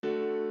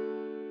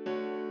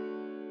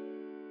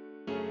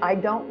I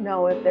don't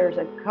know if there's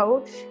a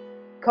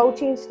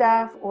coaching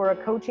staff, or a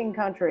coaching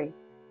country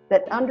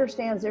that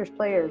understands their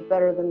players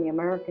better than the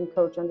American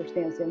coach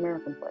understands the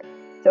American player.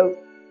 So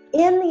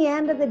in the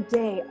end of the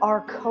day, our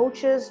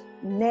coaches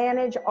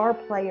manage our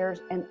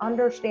players and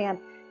understand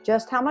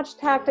just how much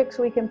tactics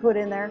we can put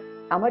in there,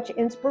 how much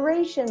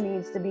inspiration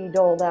needs to be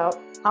doled out,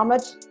 how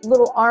much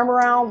little arm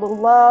around, little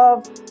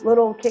love,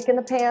 little kick in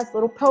the pants,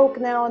 little poke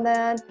now and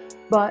then.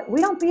 But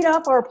we don't beat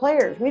up our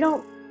players. We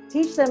don't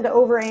teach them to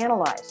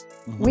overanalyze.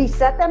 Mm-hmm. We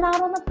set them out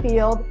on the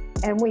field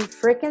and we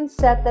frickin'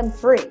 set them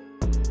free.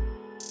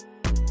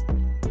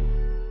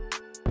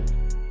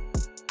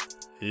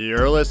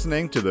 You're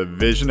listening to the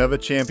Vision of a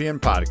Champion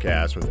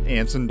podcast with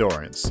Anson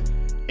Dorrance,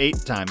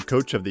 8-time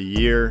Coach of the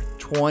Year,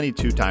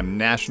 22-time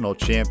National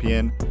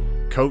Champion,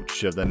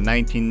 Coach of the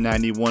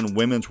 1991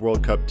 Women's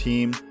World Cup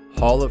team,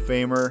 Hall of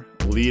Famer,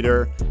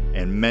 leader,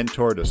 and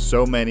mentor to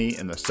so many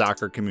in the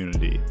soccer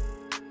community.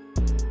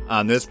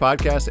 On this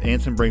podcast,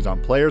 Anson brings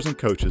on players and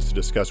coaches to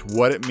discuss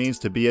what it means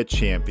to be a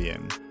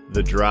champion,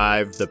 the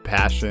drive, the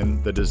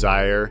passion, the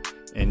desire,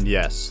 and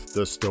yes,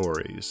 the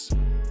stories.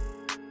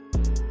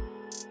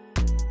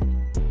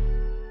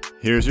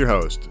 Here's your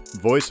host,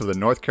 voice of the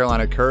North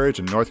Carolina Courage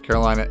and North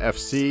Carolina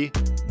FC,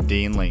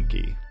 Dean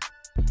Linke.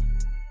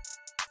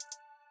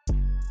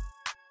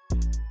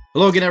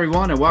 Hello again,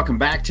 everyone, and welcome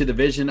back to the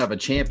Vision of a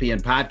Champion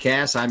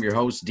podcast. I'm your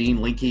host, Dean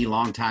Linke,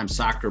 longtime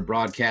soccer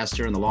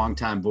broadcaster and the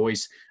longtime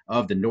voice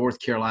of the North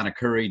Carolina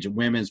Courage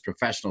women's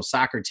professional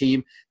soccer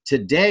team.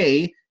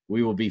 Today,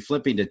 we will be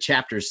flipping to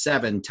Chapter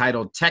 7,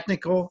 titled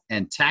Technical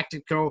and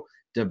Tactical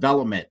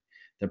Development.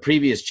 The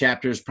previous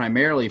chapters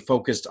primarily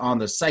focused on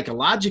the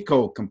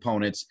psychological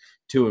components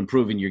to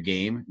improving your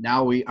game.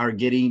 Now we are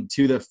getting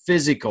to the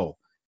physical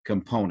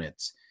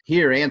components.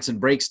 Here, Anson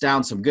breaks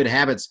down some good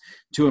habits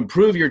to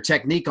improve your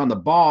technique on the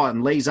ball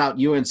and lays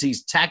out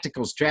UNC's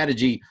tactical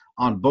strategy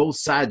on both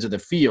sides of the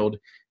field.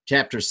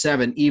 Chapter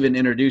 7 even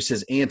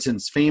introduces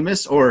Anson's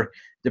famous, or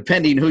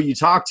depending who you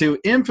talk to,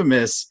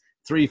 infamous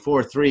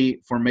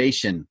 3-4-3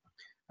 formation.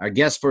 Our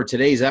guest for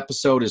today's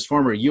episode is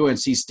former UNC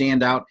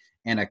standout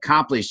and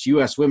accomplished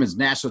U.S. women's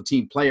national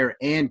team player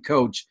and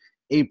coach,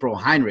 April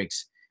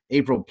Heinrichs.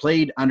 April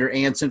played under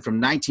Anson from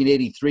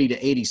 1983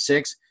 to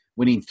 86,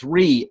 winning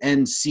 3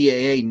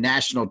 NCAA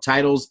national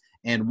titles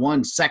and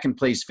 1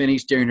 second-place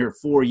finish during her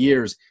 4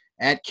 years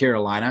at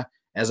Carolina.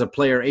 As a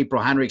player,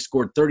 April Heinrichs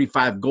scored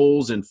 35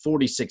 goals and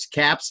 46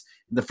 caps.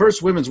 In the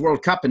first Women's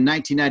World Cup in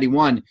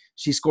 1991,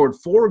 she scored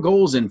 4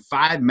 goals in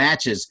 5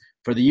 matches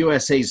for the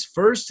USA's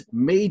first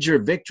major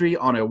victory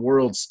on a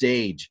world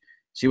stage.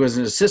 She was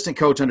an assistant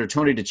coach under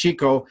Tony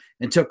DeCicco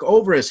and took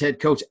over as head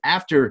coach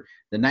after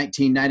the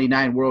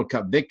 1999 World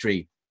Cup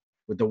victory.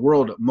 With the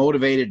world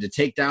motivated to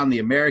take down the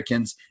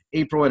Americans,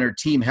 April and her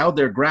team held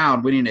their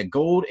ground, winning a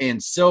gold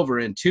and silver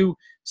in 2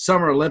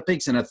 Summer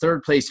Olympics and a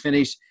third-place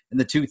finish in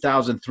the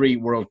 2003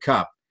 World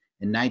Cup.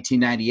 In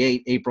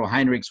 1998, April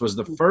Heinrichs was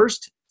the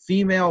first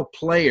female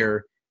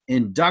player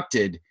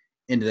inducted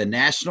into the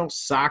National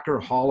Soccer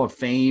Hall of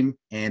Fame,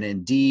 and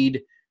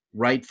indeed,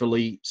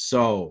 rightfully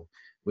so.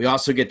 We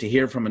also get to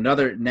hear from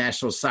another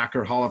National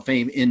Soccer Hall of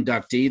Fame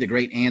inductee, the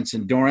great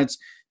Anson Dorrance,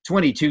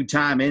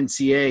 22-time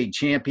NCAA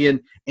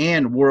champion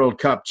and World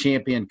Cup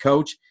champion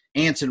coach.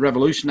 Anson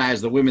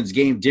revolutionized the women's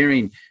game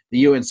during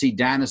the UNC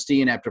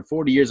dynasty, and after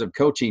 40 years of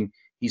coaching,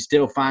 he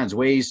still finds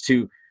ways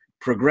to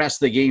progress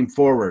the game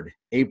forward.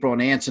 April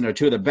and Anson are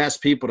 2 of the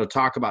best people to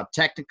talk about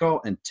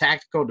technical and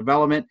tactical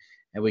development,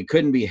 and we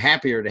couldn't be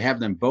happier to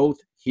have them both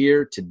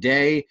here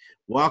today.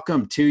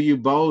 Welcome to you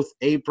both,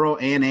 April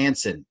and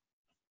Anson.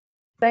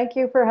 Thank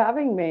you for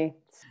having me.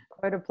 It's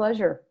quite a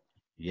pleasure.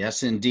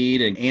 Yes,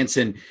 indeed. And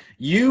Anson,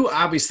 you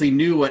obviously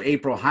knew what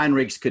April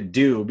Heinrichs could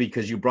do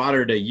because you brought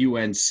her to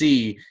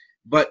UNC.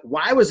 But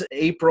why was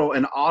April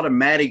an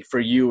automatic for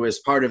you as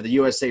part of the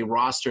USA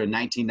roster in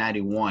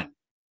 1991?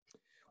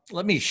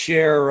 Let me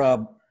share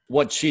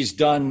what she's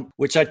done,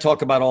 which I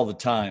talk about all the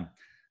time.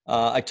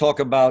 I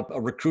talk about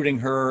recruiting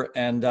her,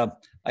 and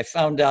I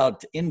found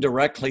out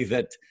indirectly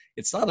that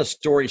it's not a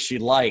story she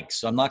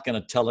likes, so I'm not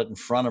going to tell it in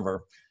front of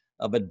her.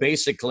 But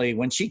basically,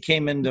 when she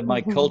came into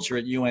my culture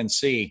at UNC,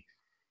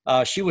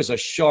 she was a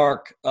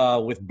shark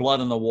with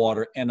blood in the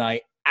water, and I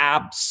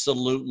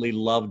absolutely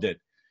loved it.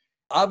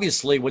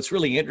 Obviously, what's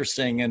really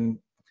interesting, in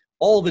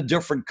all the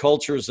different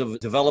cultures of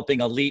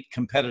developing elite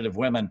competitive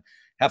women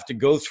have to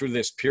go through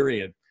this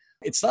period.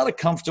 It's not a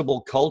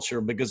comfortable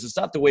culture because it's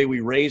not the way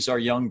we raise our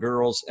young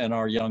girls and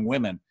our young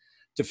women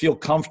to feel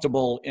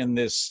comfortable in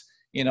this,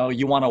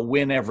 you want to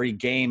win every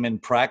game in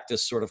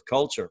practice sort of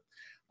culture.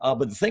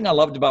 But the thing I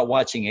loved about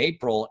watching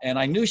April, and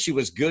I knew she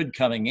was good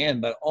coming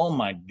in, but oh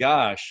my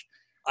gosh,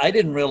 I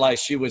didn't realize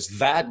she was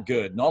that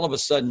good. And all of a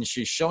sudden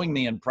she's showing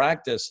me in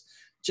practice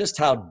just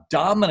how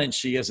dominant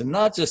she is, and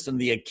not just in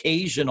the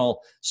occasional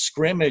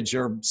scrimmage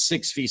or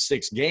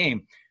 6v6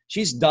 game.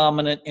 She's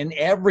dominant in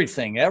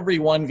everything, every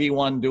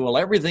 1v1 duel,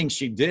 everything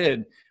she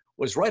did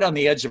was right on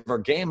the edge of her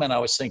game. And I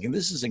was thinking,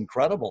 this is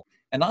incredible.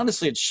 And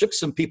honestly, it shook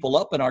some people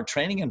up in our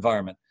training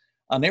environment.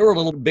 And they were a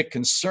little bit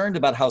concerned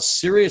about how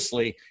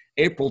seriously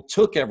April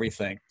took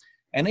everything.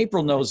 And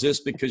April knows this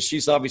because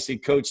she's obviously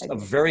coached a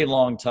very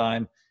long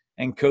time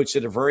and coached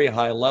at a very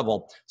high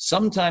level.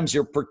 Sometimes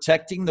you're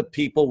protecting the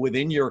people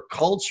within your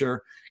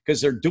culture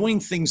because they're doing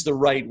things the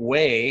right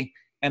way,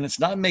 and it's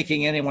not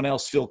making anyone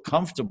else feel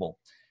comfortable.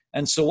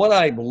 And so what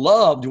I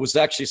loved was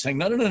actually saying,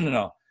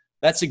 no.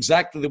 That's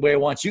exactly the way I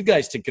want you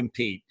guys to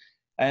compete.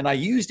 And I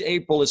used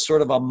April as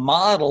sort of a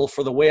model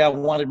for the way I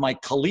wanted my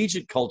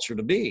collegiate culture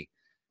to be.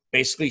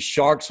 Basically,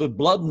 sharks with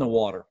blood in the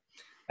water.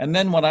 And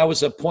then when I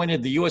was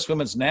appointed the U.S.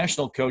 women's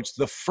national coach,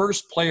 the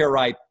first player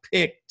I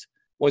picked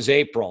was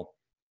April.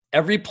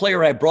 Every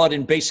player I brought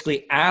in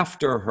basically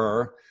after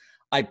her,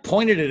 I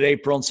pointed at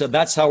April and said,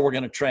 that's how we're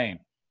going to train.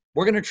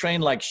 We're going to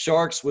train like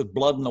sharks with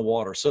blood in the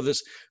water. So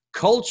this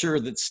culture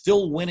that's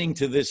still winning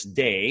to this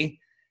day,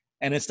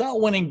 and it's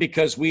not winning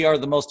because we are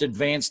the most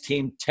advanced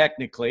team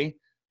technically.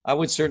 I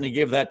would certainly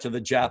give that to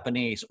the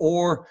Japanese,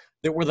 or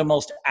that we're the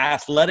most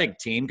athletic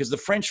team, because the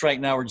French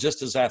right now are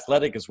just as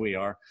athletic as we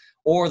are,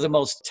 or the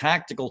most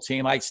tactical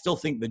team. I still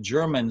think the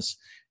Germans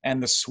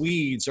and the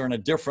Swedes are in a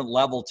different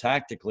level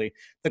tactically.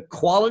 The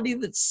quality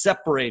that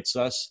separates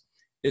us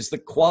is the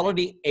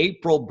quality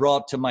April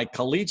brought to my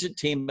collegiate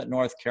team at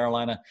North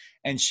Carolina,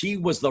 and she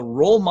was the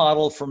role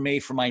model for me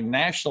for my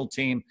national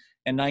team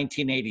in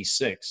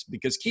 1986.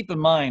 Because keep in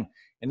mind,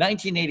 in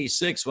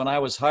 1986, when I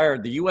was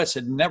hired, the U.S.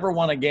 had never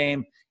won a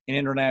game in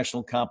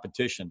international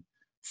competition.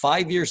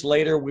 5 years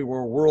later, we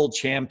were world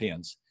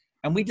champions.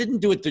 And we didn't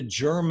do it the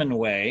German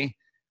way,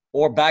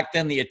 or back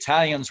then the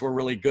Italians were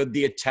really good,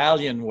 the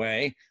Italian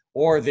way,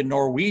 or the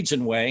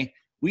Norwegian way.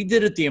 We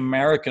did it the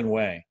American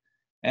way.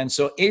 And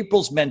so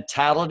April's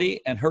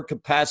mentality and her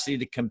capacity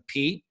to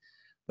compete,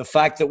 the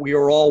fact that we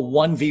were all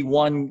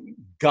 1v1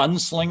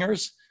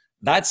 gunslingers,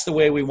 that's the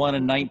way we won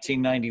in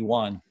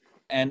 1991.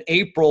 And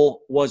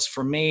April was,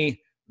 for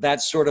me,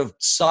 that sort of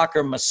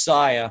soccer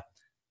messiah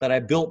that I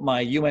built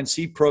my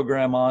UNC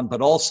program on,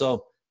 but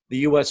also the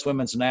U.S.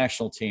 women's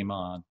national team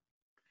on.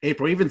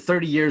 April, even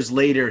 30 years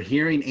later,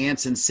 hearing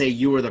Anson say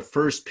you were the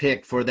first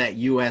pick for that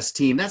U.S.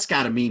 team, that's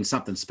got to mean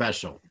something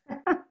special.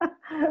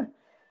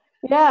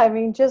 Yeah, I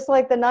mean, just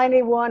like the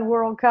 91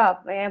 World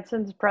Cup,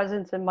 Anson's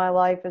presence in my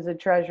life is a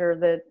treasure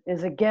that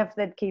is a gift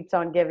that keeps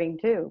on giving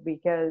too,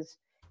 because,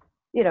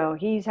 you know,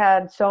 he's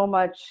had so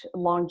much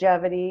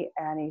longevity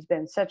and he's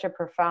been such a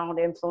profound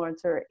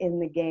influencer in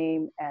the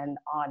game and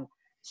on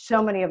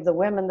so many of the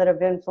women that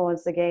have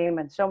influenced the game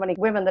and so many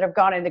women that have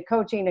gone into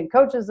coaching and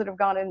coaches that have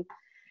gone in.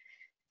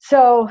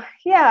 So,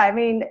 yeah, I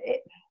mean,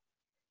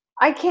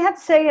 I can't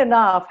say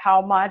enough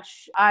how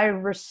much I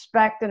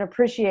respect and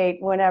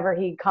appreciate whenever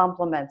he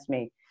compliments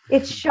me.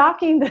 It's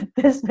shocking that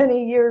this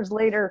many years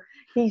later,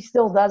 he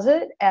still does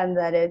it and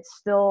that it's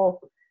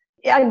still,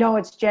 I know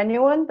it's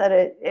genuine,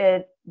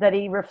 that that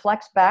he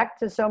reflects back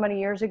to so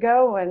many years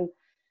ago, and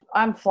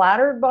I'm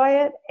flattered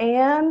by it.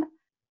 And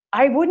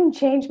I wouldn't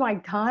change my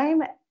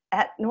time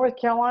at North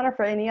Carolina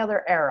for any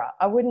other era.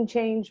 I wouldn't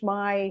change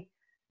my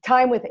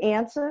time with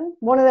Anson.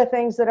 One of the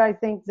things that I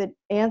think that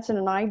Anson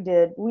and I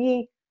did,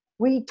 we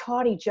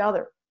taught each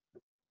other.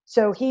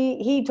 So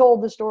he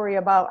told the story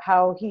about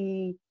how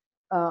he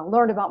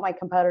learned about my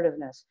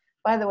competitiveness.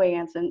 By the way,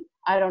 Anson,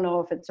 I don't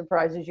know if it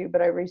surprises you,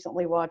 but I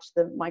recently watched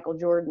the Michael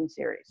Jordan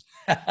series.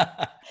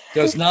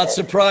 Does not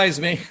surprise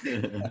me.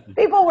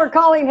 People were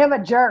calling him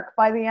a jerk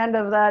by the end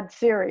of that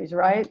series,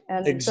 right?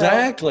 And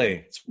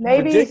exactly. So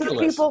maybe ridiculous.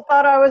 Some people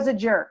thought I was a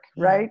jerk,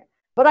 right?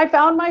 But I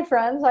found my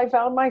friends. I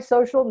found my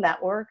social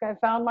network. I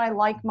found my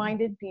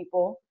like-minded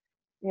people.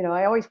 You know,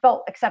 I always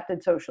felt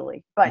accepted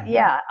socially. But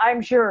yeah,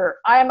 I'm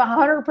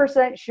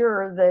 100%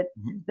 sure that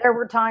there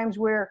were times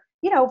where,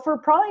 you know, for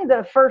probably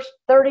the first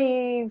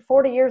 30,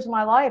 40 years of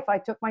my life, I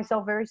took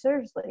myself very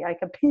seriously. I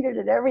competed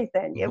at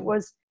everything. It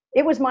was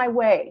my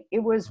way.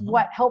 It was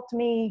what helped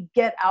me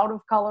get out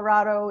of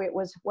Colorado. It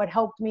was what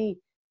helped me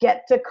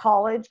get to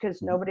college,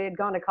 because nobody had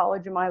gone to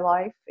college in my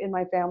life, in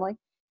my family.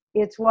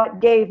 It's what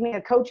gave me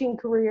a coaching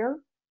career.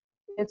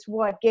 It's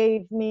what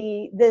gave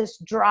me this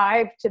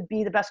drive to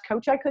be the best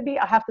coach I could be.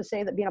 I have to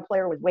say that being a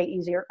player was way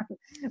easier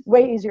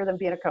than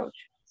being a coach.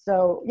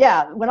 So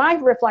yeah, when I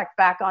reflect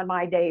back on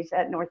my days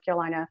at North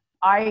Carolina,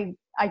 I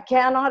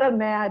cannot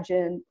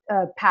imagine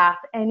a path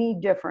any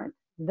different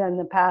than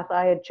the path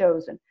I had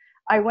chosen.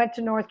 I went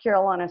to North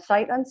Carolina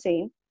sight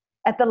unseen.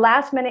 At the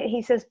last minute,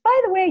 he says,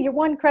 by the way, you're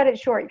 1 credit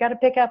short. You got to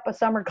pick up a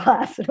summer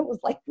class. And it was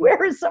like,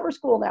 where is summer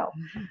school now?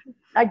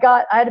 I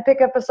had to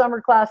pick up a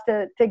summer class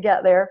to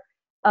get there.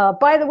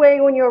 By the way,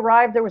 when you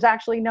arrived, there was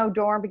actually no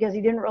dorm, because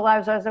he didn't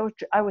realize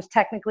I was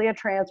technically a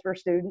transfer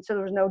student. So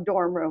there was no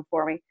dorm room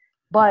for me.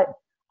 But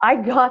I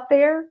got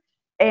there,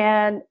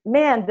 and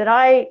man,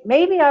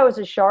 maybe I was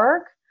a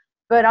shark,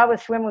 but I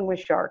was swimming with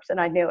sharks, and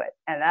I knew it.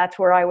 And that's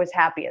where I was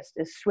happiest,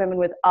 is swimming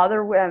with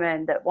other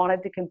women that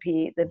wanted to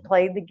compete, that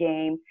played the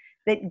game,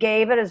 that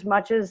gave it as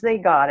much as they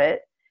got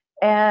it.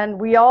 And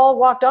we all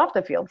walked off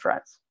the field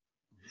friends.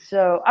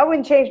 So I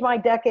wouldn't change my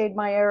decade,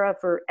 my era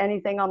for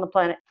anything on the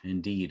planet.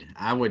 Indeed.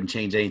 I wouldn't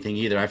change anything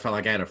either. I felt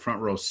like I had a front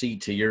row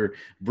seat to your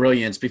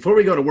brilliance. Before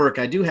we go to work,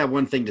 I do have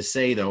one thing to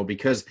say, though,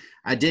 because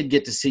I did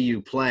get to see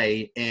you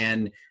play,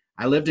 and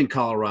I lived in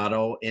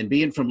Colorado, and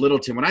being from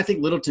Littleton, when I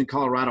think Littleton,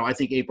 Colorado, I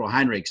think April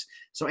Heinrichs.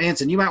 So,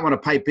 Anson, you might want to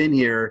pipe in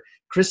here.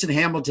 Kristen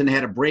Hamilton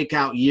had a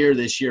breakout year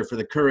this year for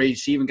the Courage.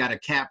 She even got a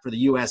cap for the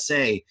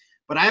USA.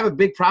 But I have a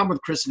big problem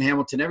with Kristen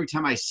Hamilton every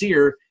time I see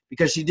her,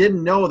 because she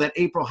didn't know that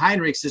April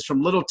Heinrichs is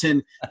from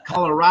Littleton,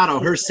 Colorado,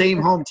 her same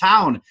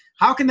hometown.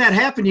 How can that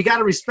happen? You got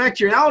to respect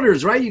your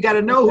elders, right? You got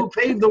to know who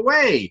paved the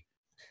way.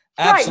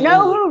 Absolutely. Right.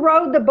 Know who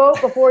rowed the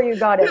boat before you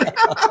got in. I'm going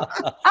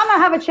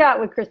to have a chat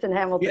with Kristen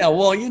Hamilton. Yeah,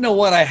 well, you know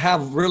what I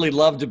have really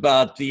loved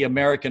about the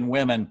American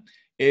women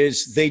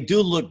is they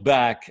do look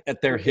back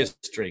at their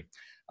history.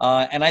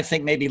 And I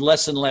think maybe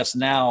less and less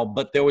now,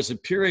 but there was a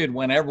period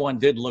when everyone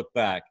did look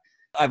back.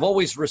 I've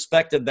always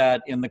respected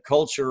that in the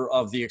culture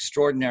of the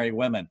extraordinary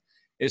women,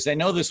 is they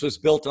know this was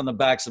built on the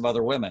backs of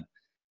other women.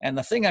 And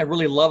the thing I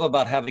really love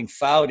about having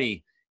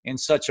Foudy in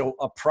such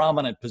a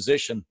prominent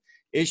position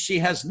is she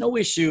has no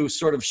issue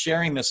sort of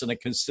sharing this on a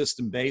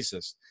consistent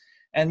basis.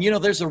 And, you know,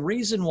 there's a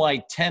reason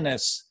why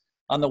tennis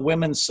on the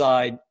women's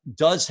side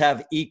does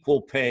have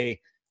equal pay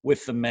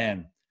with the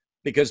men,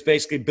 because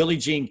basically Billie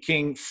Jean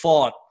King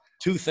fought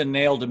tooth and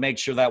nail to make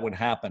sure that would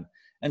happen.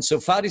 And so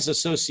Foudy's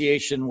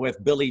association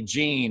with Billie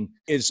Jean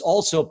is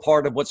also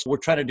part of what we're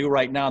trying to do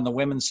right now on the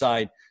women's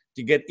side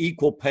to get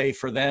equal pay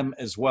for them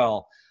as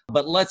well.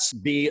 But let's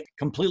be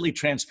completely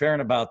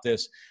transparent about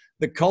this.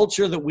 The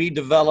culture that we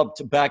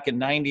developed back in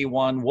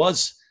 91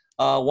 was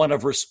one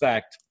of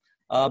respect,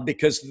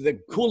 because the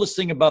coolest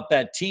thing about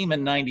that team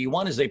in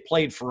 91 is they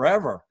played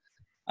forever.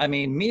 I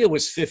mean, Mia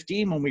was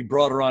 15 when we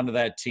brought her onto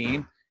that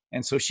team.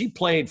 And so she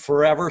played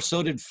forever.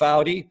 So did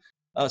Foudy.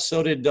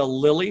 So did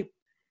Lily.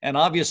 And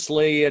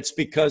obviously it's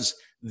because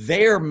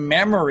their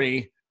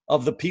memory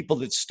of the people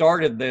that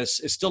started this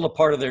is still a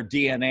part of their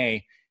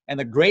DNA. And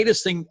the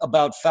greatest thing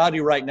about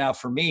Foudy right now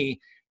for me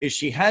is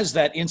she has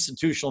that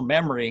institutional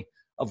memory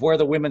of where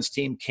the women's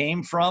team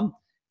came from.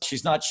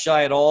 She's not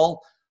shy at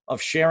all of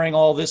sharing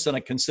all this on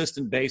a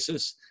consistent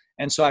basis.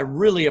 And so I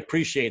really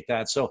appreciate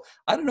that. So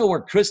I don't know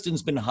where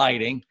Kristen's been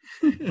hiding,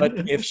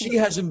 but if she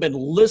hasn't been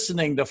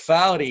listening to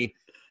Foudy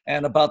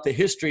and about the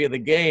history of the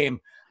game,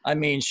 I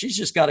mean, she's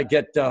just got to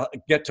get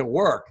to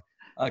work,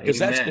 because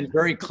that's been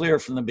very clear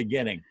from the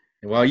beginning.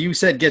 Well, you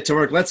said get to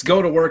work. Let's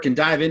go to work and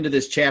dive into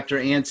this chapter,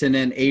 Anson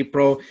and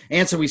April.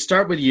 Anson, we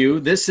start with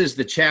you. This is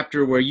the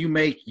chapter where you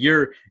make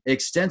your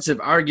extensive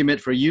argument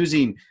for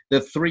using the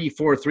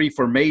 3-4-3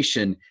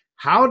 formation.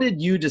 How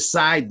did you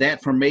decide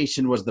that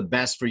formation was the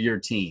best for your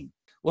team?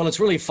 Well, it's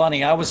really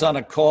funny. I was on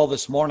a call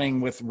this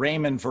morning with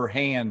Raymond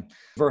Verheyen.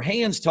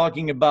 Verheyen's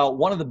talking about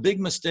one of the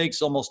big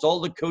mistakes almost all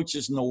the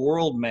coaches in the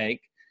world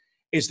make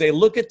is they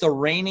look at the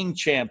reigning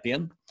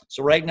champion.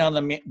 So right now on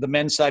the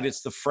men's side,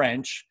 it's the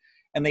French.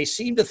 And they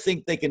seem to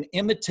think they can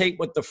imitate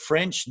what the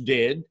French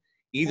did,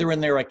 either in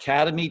their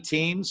academy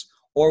teams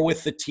or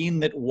with the team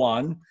that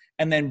won,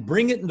 and then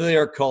bring it into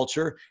their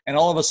culture, and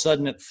all of a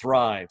sudden it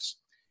thrives.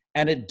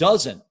 And it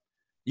doesn't.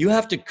 You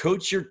have to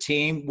coach your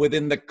team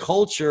within the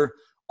culture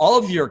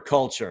of your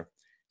culture.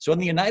 So in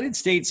the United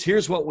States,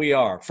 here's what we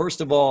are.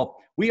 First of all,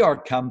 we are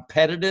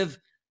competitive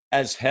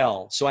as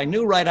hell. So I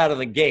knew right out of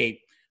the gate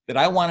that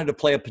I wanted to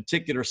play a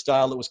particular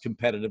style that was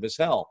competitive as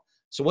hell.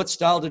 So what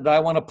style did I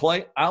want to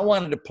play? I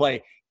wanted to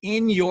play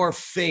in your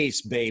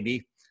face,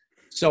 baby.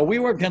 So we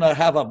weren't going to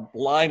have a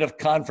line of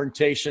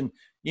confrontation,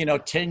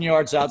 10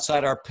 yards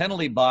outside our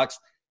penalty box.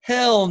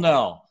 Hell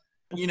no.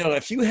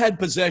 If you had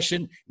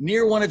possession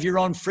near one of your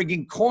own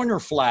frigging corner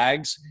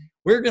flags,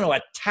 we're going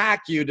to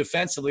attack you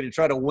defensively to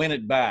try to win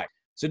it back.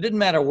 So it didn't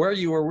matter where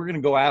you were, we're going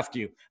to go after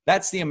you.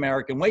 That's the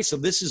American way. So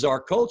this is our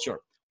culture.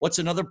 What's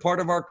another part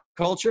of our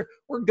culture?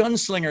 We're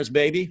gunslingers,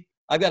 baby.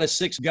 I've got a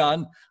 6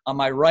 gun on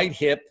my right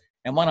hip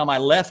and one on my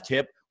left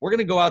hip. We're going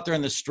to go out there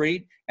in the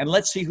street and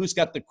let's see who's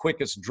got the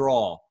quickest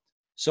draw.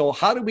 So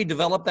how did we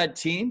develop that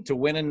team to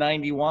win in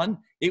 91?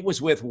 It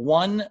was with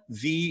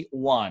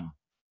 1v1.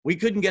 We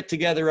couldn't get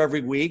together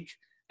every week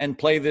and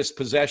play this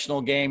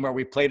possessional game where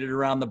we played it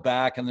around the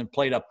back and then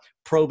played a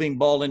probing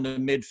ball into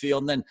midfield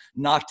and then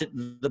knocked it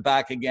in the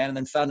back again and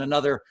then found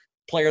another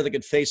player that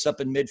could face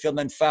up in midfield and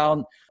then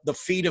found the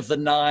feet of the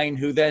 9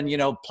 who then,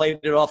 played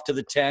it off to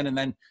the 10 and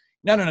then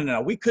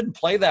no. We couldn't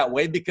play that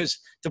way because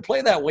to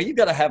play that way, you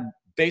got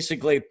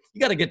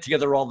to get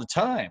together all the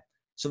time.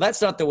 So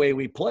that's not the way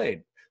we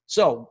played.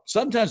 So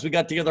sometimes we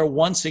got together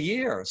once a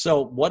year.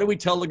 So what do we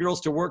tell the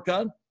girls to work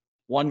on?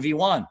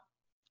 1v1.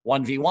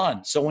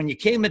 So when you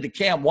came into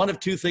camp, one of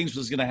 2 things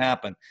was going to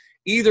happen.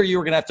 Either you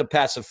were going to have to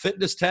pass a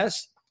fitness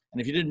test,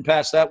 and if you didn't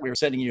pass that, we were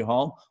sending you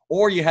home,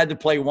 or you had to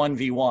play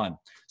 1v1.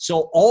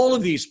 So all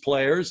of these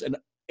players, and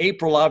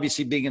April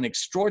obviously being an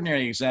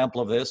extraordinary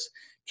example of this,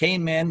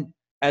 came in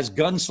as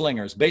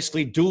gunslingers,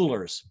 basically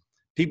duelers,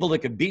 people that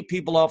could beat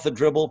people off the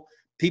dribble,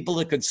 people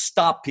that could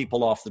stop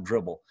people off the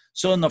dribble.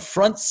 So in the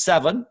front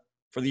 7,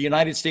 for the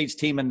United States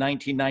team in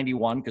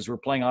 1991, because we're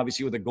playing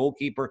obviously with a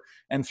goalkeeper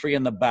and 3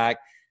 in the back,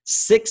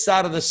 6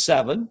 out of the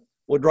 7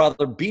 would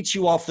rather beat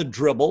you off the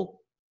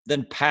dribble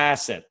than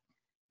pass it.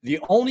 The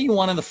only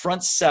one in the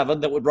front 7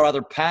 that would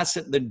rather pass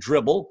it than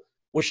dribble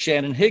was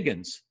Shannon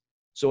Higgins.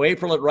 So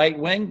April at right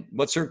wing,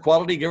 what's her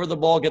quality? Give her the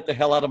ball, get the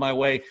hell out of my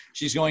way.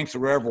 She's going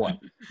through everyone.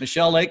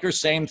 Michelle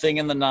Akers, same thing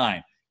in the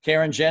 9.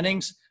 Karen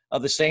Jennings,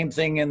 the same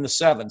thing in the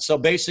 7. So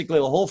basically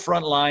the whole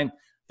front line,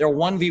 they're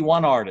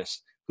 1v1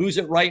 artists. Who's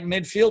at right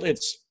midfield?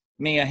 It's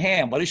Mia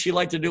Hamm. What does she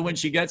like to do when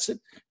she gets it?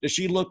 Does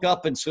she look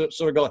up and sort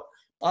of go,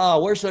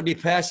 where should I be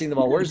passing the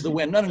ball? Where's the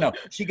wind? No.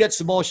 She gets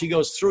the ball, she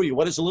goes through you.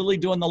 What does Lily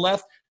do on the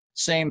left?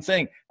 Same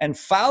thing. And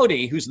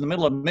Foudy, who's in the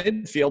middle of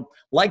midfield,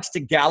 likes to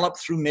gallop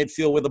through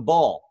midfield with the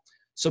ball.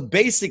 So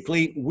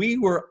basically, we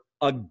were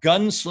a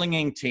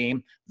gunslinging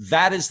team.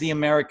 That is the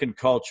American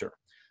culture.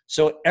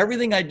 So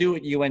everything I do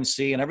at UNC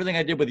and everything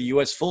I did with the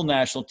U.S. full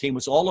national team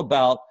was all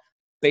about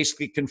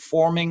basically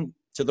conforming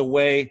to the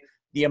way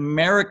the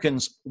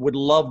Americans would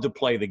love to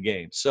play the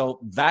game. So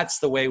that's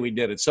the way we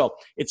did it. So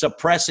it's a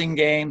pressing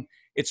game.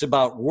 It's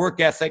about work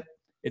ethic.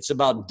 It's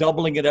about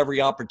doubling at every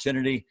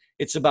opportunity.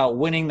 It's about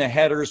winning the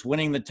headers,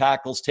 winning the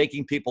tackles,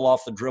 taking people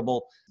off the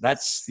dribble.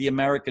 That's the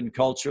American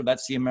culture.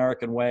 That's the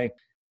American way.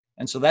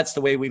 And so that's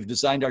the way we've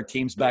designed our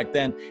teams back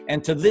then.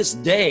 And to this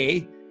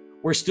day,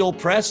 we're still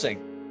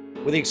pressing.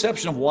 With the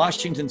exception of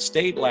Washington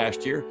State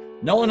last year,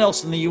 no one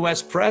else in the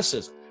U.S.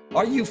 presses.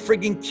 Are you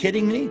frigging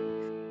kidding me?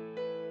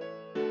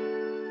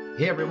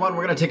 Hey everyone,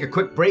 we're going to take a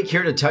quick break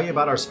here to tell you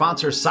about our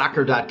sponsor,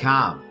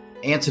 Soccer.com.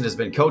 Anson has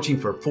been coaching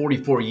for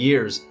 44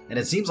 years, and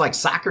it seems like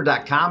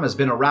Soccer.com has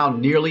been around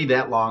nearly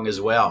that long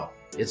as well.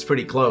 It's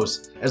pretty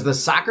close, as the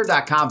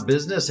Soccer.com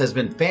business has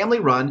been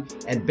family-run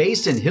and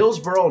based in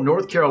Hillsborough,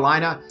 North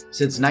Carolina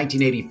since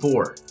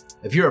 1984.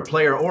 If you're a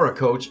player or a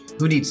coach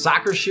who needs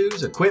soccer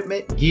shoes,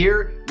 equipment,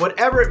 gear,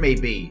 whatever it may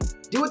be,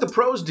 do what the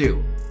pros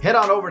do. Head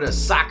on over to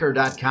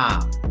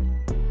Soccer.com.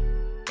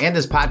 And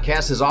this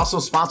podcast is also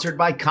sponsored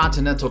by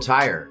Continental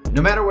Tire.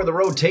 No matter where the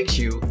road takes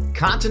you,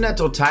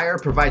 Continental Tire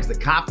provides the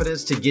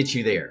confidence to get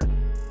you there.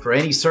 For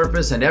any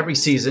surface and every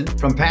season,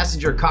 from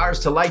passenger cars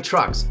to light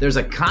trucks, there's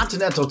a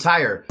Continental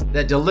Tire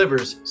that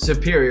delivers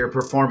superior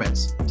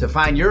performance. To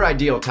find your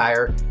ideal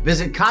tire,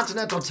 visit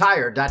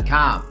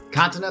ContinentalTire.com.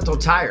 Continental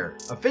Tire,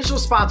 official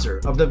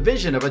sponsor of the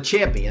Vision of a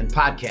Champion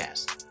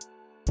podcast.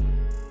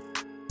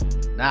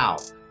 Now,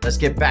 let's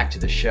get back to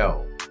the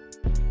show.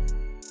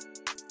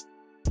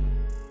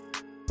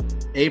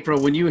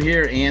 April, when you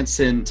hear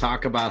Anson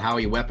talk about how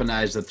he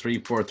weaponized the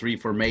 3-4-3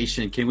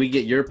 formation, can we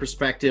get your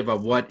perspective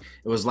of what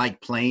it was like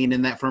playing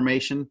in that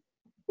formation?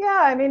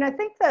 Yeah, I mean, I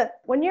think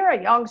that when you're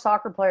a young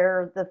soccer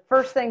player, the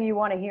first thing you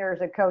want to hear is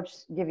a coach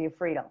give you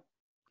freedom.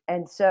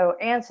 And so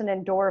Anson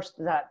endorsed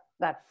that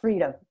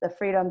freedom, the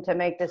freedom to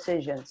make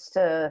decisions,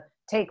 to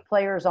take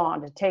players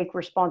on, to take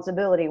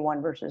responsibility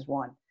 1 versus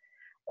 1.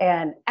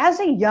 And as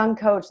a young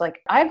coach,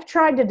 like I've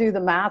tried to do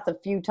the math a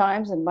few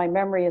times and my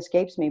memory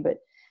escapes me, but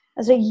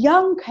as a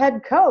young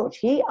head coach,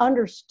 he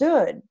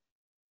understood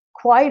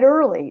quite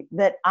early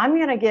that I'm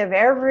going to give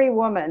every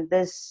woman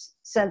this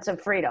sense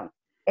of freedom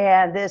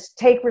and this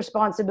take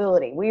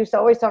responsibility. We used to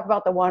always talk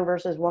about the 1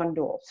 versus 1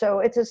 duel.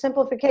 So it's a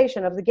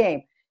simplification of the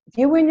game. If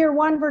you win your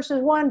 1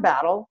 versus 1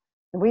 battle,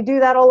 and we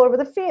do that all over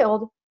the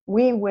field,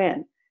 we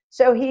win.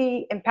 So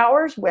he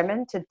empowers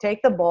women to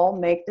take the ball,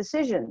 make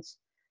decisions.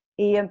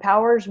 He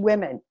empowers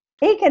women.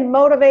 He can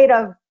motivate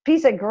a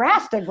piece of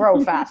grass to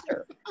grow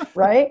faster,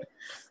 right?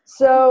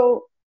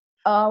 So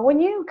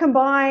when you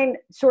combine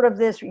sort of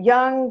this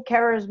young,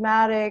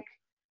 charismatic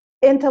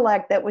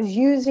intellect that was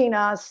using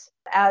us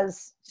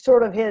as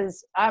sort of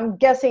his, I'm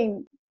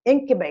guessing,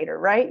 incubator,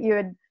 right? You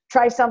would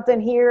try something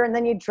here and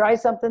then you'd try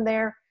something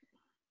there.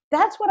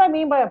 That's what I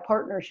mean by a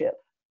partnership.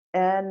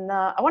 And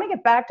I want to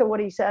get back to what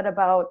he said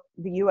about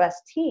the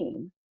U.S.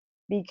 team,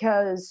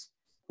 because,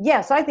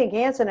 yes, I think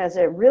Anson, as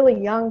a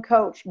really young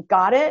coach,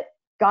 got it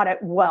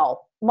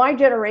well. My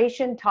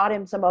generation taught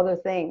him some other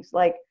things,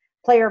 like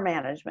player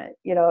management.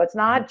 You know, it's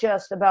not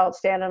just about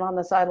standing on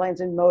the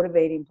sidelines and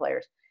motivating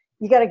players.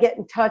 You got to get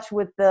in touch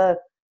with the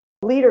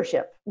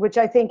leadership, which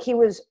I think he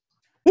was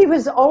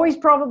always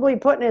probably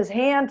putting his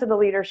hand to the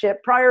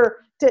leadership prior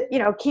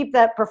to, keep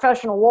that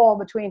professional wall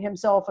between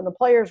himself and the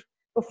players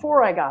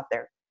before I got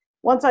there.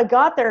 Once I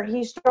got there,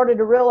 he started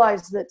to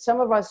realize that some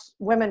of us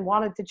women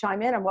wanted to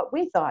chime in on what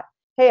we thought.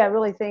 Hey, I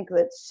really think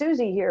that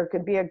Susie here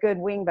could be a good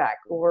wingback.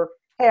 Or,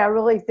 hey, I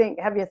really think,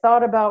 have you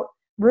thought about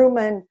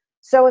rooming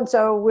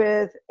so-and-so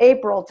with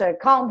April to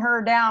calm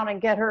her down and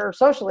get her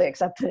socially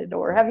accepted?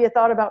 Or have you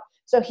thought about,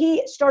 so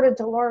he started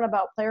to learn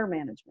about player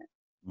management.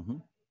 Mm-hmm.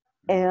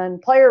 And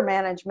player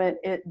management,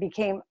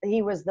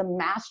 he was the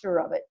master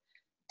of it.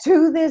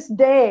 To this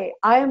day,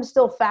 I am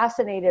still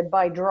fascinated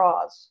by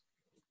draws.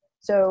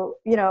 So,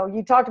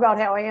 you talked about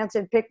how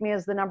Anson picked me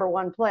as the number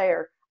 1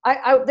 player.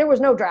 There was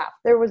no draft.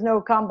 There was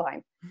no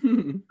combine.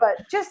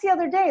 But just the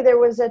other day, there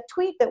was a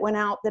tweet that went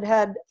out that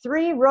had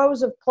 3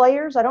 rows of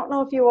players. I don't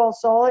know if you all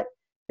saw it.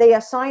 They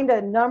assigned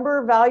a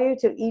number value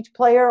to each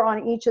player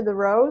on each of the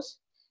rows.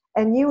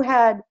 and you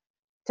had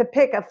to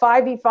pick a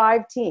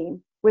 5v5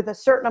 team with a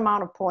certain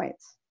amount of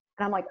points.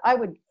 And I'm like, I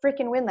would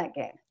freaking win that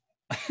game.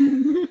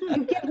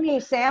 You give me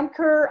Sam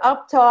Kerr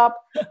up top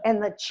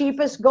and the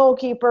cheapest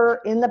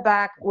goalkeeper in the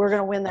back, we're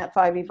going to win that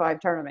 5v5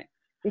 tournament,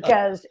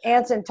 because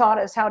Anson taught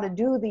us how to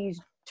do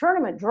these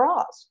tournament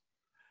draws.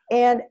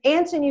 And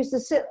Anson used to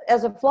sit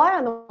as a fly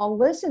on the wall,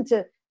 listen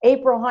to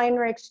April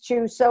Heinrichs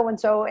choose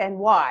so-and-so and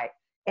why,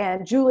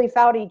 and Julie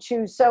Foudy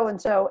choose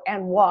so-and-so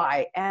and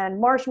why, and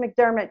Marsh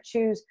McDermott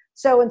choose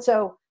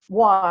so-and-so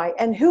why,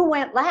 and who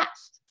went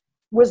last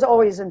was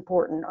always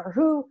important,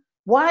 or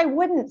why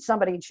wouldn't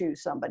somebody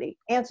choose somebody?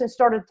 Anson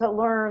started to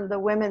learn the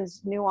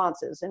women's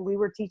nuances, and we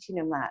were teaching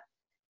him that.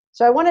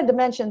 So I wanted to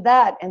mention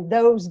that and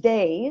those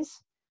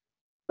days,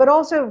 but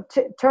also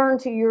to turn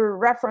to your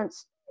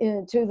reference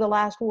to the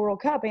last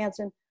World Cup,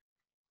 Anson.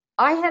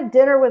 I had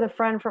dinner with a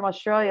friend from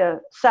Australia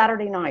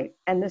Saturday night,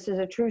 and this is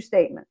a true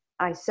statement.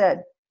 I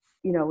said,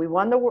 we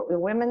won the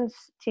women's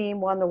team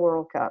won the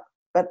World Cup,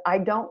 but I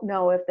don't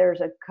know if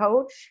there's a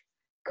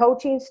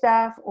coaching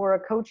staff, or a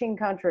coaching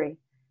country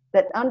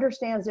that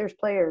understands their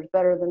players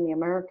better than the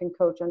American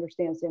coach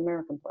understands the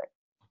American player.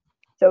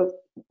 So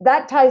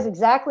that ties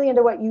exactly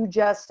into what you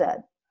just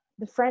said.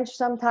 The French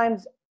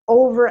sometimes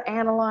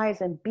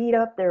overanalyze and beat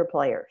up their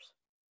players,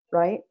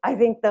 right? I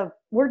think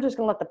we're just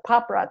going to let the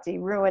paparazzi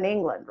ruin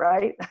England,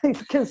 right?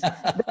 Because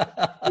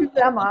shoot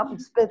them up and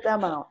spit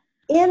them out.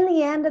 In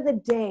the end of the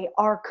day,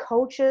 our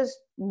coaches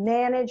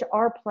manage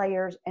our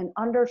players and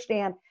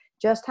understand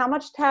just how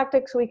much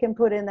tactics we can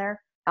put in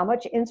there, how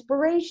much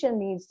inspiration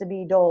needs to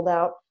be doled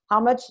out, how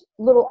much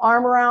little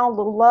arm around,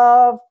 little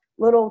love,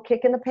 little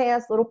kick in the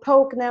pants, little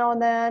poke now and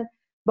then.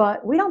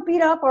 But we don't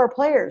beat up our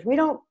players. We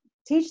don't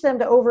teach them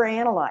to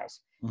overanalyze.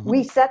 Mm-hmm.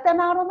 We set them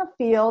out on the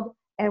field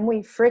and we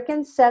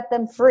freaking set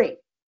them free.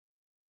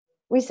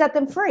 We set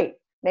them free,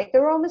 make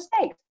their own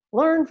mistakes,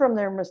 learn from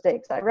their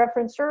mistakes. I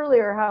referenced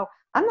earlier how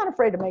I'm not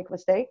afraid to make a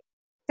mistake.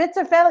 Fits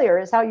or failure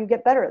is how you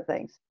get better at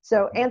things.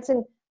 So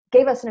Anson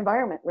gave us an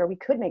environment where we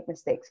could make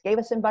mistakes, gave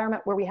us an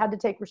environment where we had to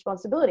take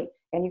responsibility,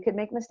 and you could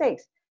make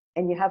mistakes,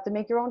 and you have to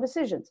make your own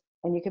decisions,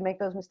 and you can make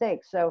those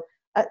mistakes. So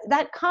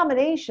that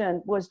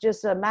combination was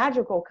just a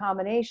magical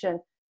combination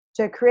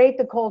to create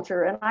the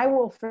culture. And I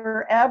will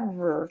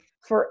forever,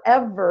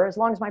 as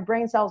long as my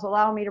brain cells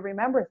allow me to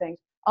remember things,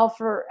 I'll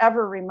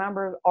forever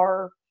remember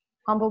our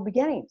humble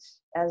beginnings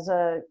as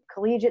a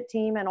collegiate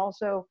team, and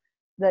also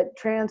that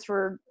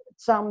transferred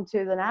some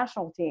to the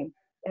national team.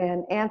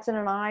 And Anson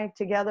and I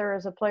together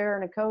as a player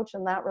and a coach,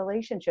 and that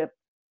relationship,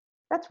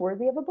 that's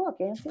worthy of a book,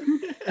 Anson.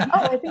 Oh,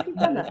 I think you've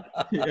done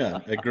that. Yeah,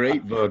 a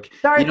great book.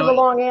 Sorry for the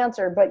long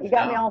answer, but you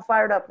got me all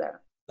fired up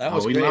there. That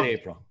was great,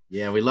 April.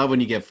 Yeah, we love when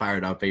you get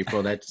fired up,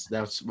 April.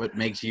 That's what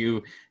makes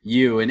you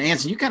you. And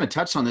Anson, you kind of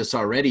touched on this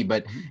already,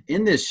 but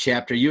in this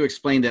chapter, you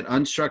explained that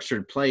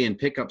unstructured play and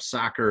pickup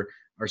soccer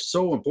are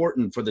so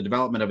important for the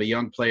development of a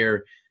young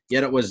player.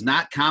 Yet it was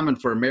not common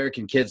for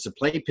American kids to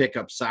play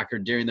pickup soccer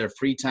during their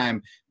free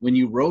time when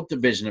you wrote The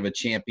Vision of a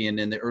Champion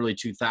in the early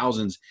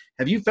 2000s.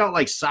 Have you felt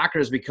like soccer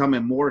has become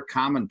a more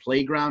common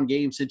playground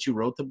game since you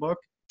wrote the book?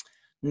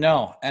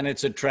 No, and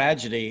it's a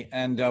tragedy.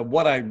 And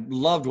what I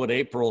loved what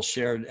April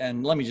shared,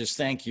 and let me just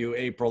thank you,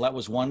 April. That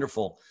was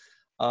wonderful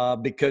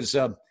because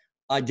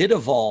I did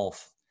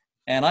evolve,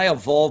 and I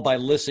evolved by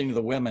listening to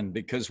the women,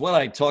 because what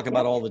I talk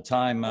about all the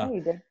time,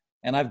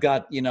 and I've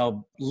got,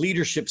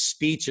 leadership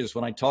speeches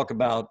when I talk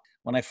about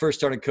when I first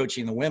started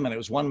coaching the women, it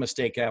was one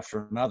mistake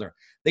after another.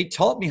 They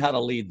taught me how to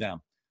lead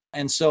them.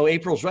 And so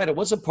April's right. It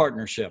was a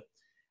partnership.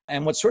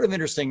 And what's sort of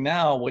interesting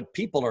now, what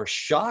people are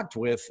shocked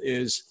with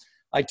is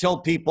I tell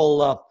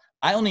people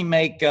I only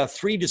make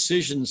 3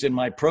 decisions in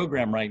my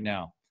program right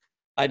now.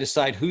 I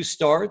decide who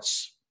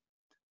starts,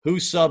 who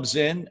subs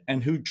in,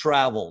 and who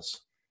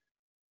travels.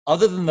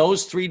 Other than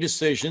those 3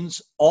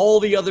 decisions, all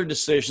the other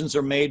decisions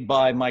are made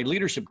by my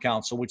leadership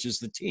council, which is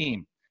the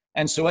team.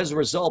 And so as a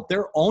result,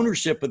 their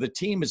ownership of the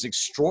team is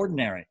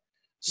extraordinary.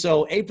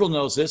 So April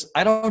knows this.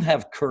 I don't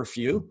have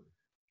curfew.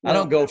 I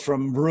don't go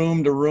from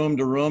room to room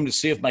to room to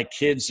see if my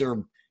kids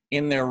are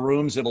in their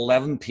rooms at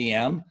 11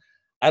 p.m.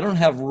 I don't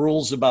have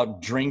rules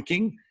about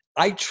drinking.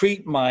 I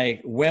treat my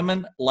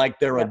women like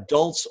they're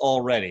adults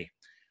already.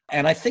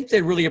 And I think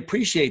they really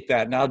appreciate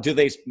that. Now, do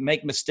they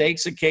make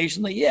mistakes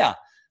occasionally? Yeah.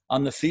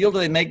 On the field, do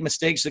they make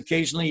mistakes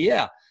occasionally?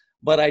 Yeah.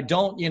 But I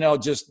don't,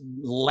 just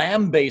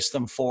lambaste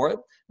them for it.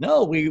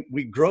 No,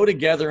 we grow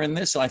together in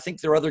this. And I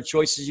think there are other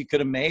choices you could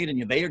have made,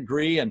 and they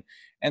agree.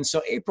 And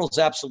so April's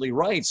absolutely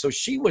right. So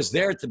she was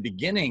there at the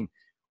beginning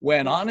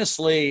when,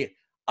 honestly,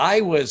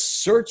 I was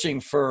searching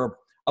for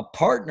a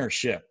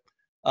partnership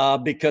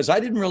because I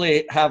didn't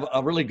really have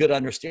a really good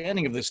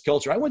understanding of this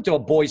culture. I went to a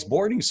boys'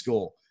 boarding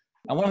school.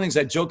 And one of the things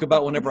I joke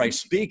about whenever I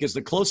speak is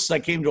the closest I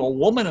came to a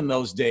woman in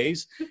those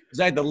days is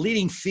I had the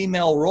leading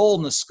female role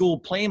in the school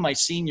play my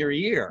senior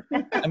year.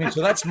 I mean,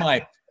 so that's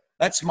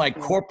my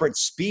corporate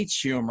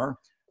speech humor.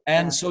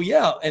 And so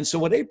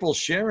what April's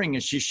sharing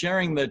is she's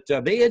sharing that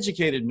they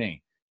educated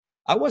me.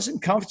 I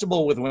wasn't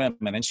comfortable with women,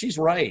 and she's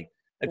right.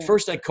 At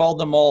first I called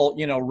them all,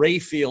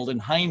 Rayfield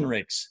and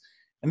Heinrichs.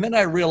 And then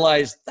I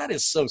realized that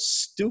is so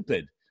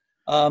stupid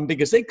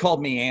because they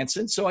called me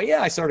Anson. So,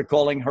 I started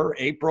calling her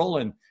April,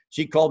 and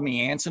she called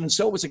me Anson. And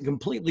so it was a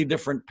completely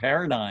different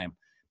paradigm.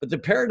 But the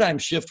paradigm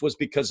shift was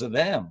because of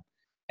them.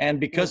 And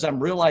because I'm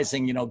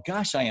realizing,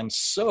 gosh, I am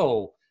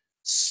so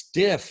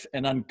stiff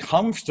and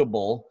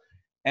uncomfortable.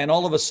 And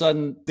all of a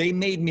sudden, they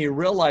made me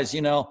realize,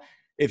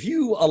 if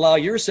you allow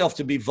yourself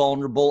to be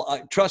vulnerable,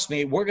 trust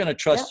me, we're going to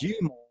trust you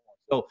more.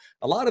 So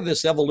a lot of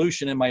this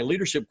evolution in my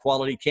leadership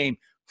quality came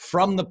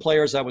from the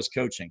players I was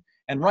coaching.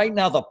 And right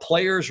now, the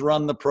players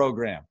run the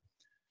program.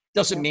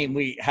 Doesn't mean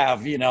we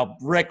have,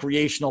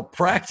 recreational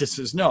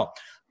practices. No,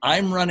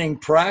 I'm running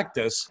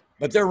practice,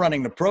 but they're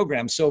running the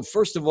program. So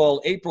first of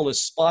all, April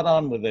is spot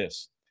on with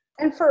this.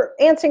 And for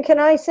Anson, can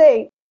I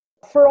say,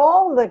 for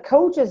all the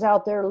coaches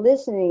out there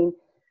listening,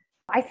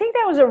 I think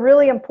that was a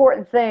really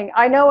important thing.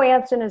 I know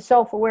Anson is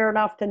self-aware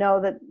enough to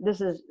know that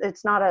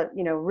it's not a,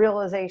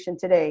 realization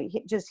today.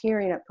 Just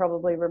hearing it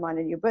probably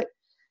reminded you. But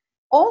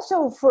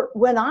also for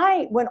when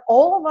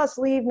all of us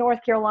leave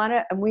North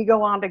Carolina and we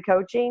go on to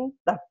coaching,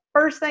 the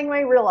first thing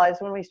we realize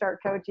when we start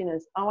coaching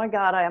is, oh my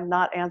God, I am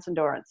not Anson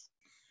Dorrance.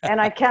 And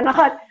I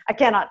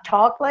cannot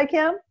talk like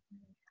him.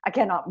 I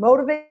cannot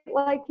motivate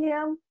like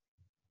him.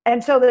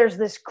 And so there's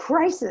this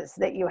crisis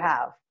that you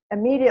have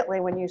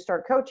immediately when you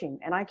start coaching.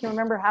 And I can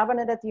remember having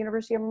it at the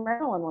University of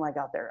Maryland when I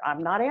got there.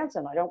 I'm not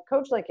Anson. I don't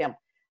coach like him.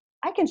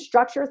 I can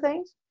structure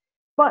things.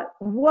 But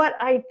what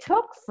I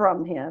took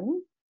from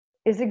him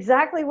is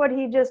exactly what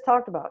he just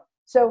talked about.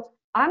 So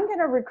I'm going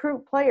to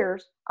recruit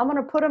players. I'm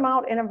going to put them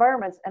out in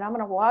environments, and I'm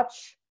going to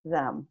watch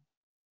them.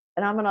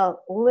 And I'm going to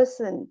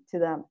listen to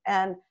them.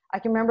 And I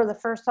can remember the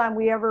first time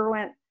we ever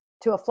went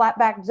to a flat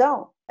back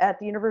zone at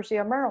the University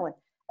of Maryland.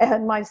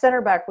 And my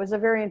center back was a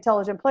very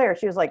intelligent player.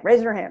 She was like,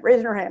 raising her hand,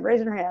 raising her hand,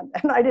 raising her hand.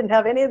 And I didn't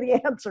have any of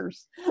the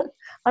answers.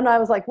 And I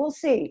was like, we'll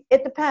see.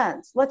 It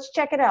depends. Let's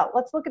check it out.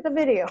 Let's look at the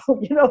video,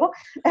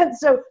 And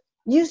so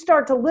you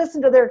start to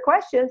listen to their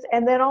questions.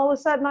 And then all of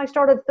a sudden I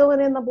started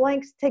filling in the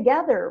blanks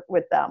together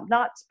with them,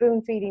 not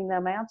spoon feeding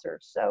them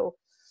answers. So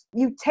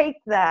you take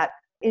that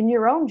in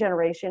your own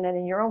generation and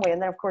in your own way.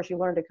 And then, of course, you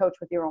learn to coach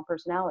with your own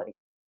personality.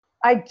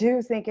 I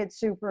do think it's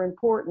super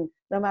important,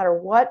 no matter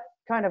what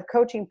kind of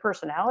coaching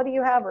personality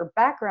you have or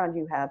background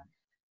you have,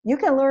 you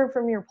can learn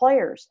from your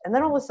players. And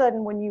then all of a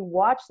sudden, when you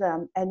watch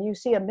them and you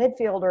see a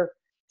midfielder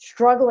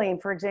struggling,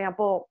 for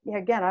example,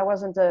 again, I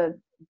wasn't a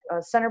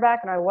center back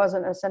and I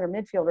wasn't a center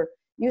midfielder.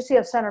 You see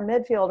a center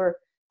midfielder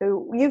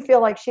who you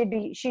feel like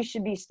she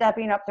should be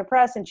stepping up to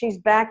press, and she's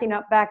backing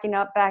up.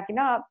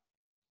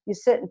 You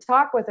sit and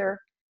talk with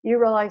her, you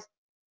realize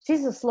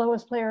she's the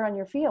slowest player on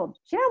your field.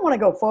 She doesn't want to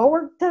go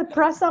forward to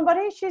press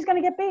somebody. She's going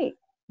to get beat.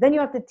 Then you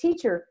have to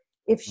teach her,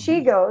 if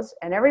she goes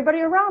and everybody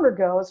around her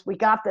goes, we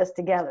got this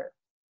together.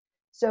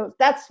 So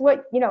that's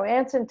what,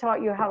 Anson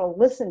taught you, how to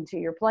listen to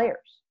your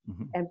players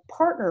and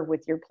partner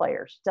with your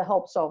players to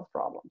help solve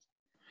problems.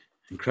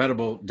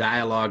 Incredible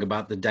dialogue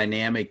about the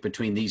dynamic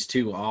between these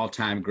two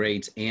all-time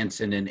greats,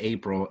 Anson and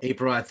April.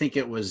 April, I think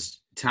it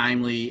was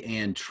timely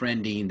and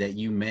trending that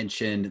you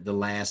mentioned The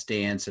Last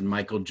Dance and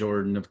Michael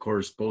Jordan. Of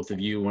course, both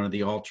of you, one of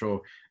the ultra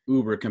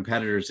uber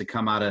competitors that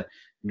come out of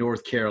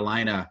North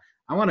Carolina.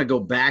 I want to go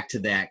back to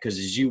that because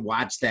as you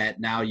watch that,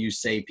 now you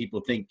say people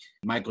think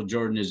Michael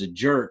Jordan is a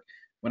jerk.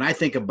 When I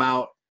think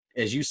about,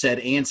 as you said,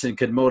 Anson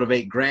could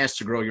motivate grass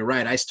to grow, you're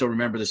right. I still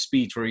remember the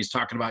speech where he's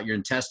talking about your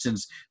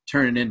intestines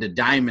turning into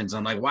diamonds.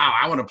 I'm like, wow,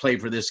 I want to play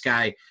for this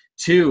guy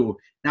too.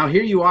 Now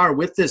here you are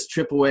with this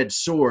triple-edged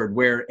sword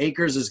where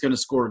Akers is going to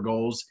score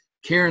goals,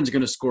 Karen's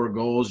going to score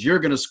goals, you're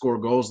going to score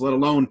goals, let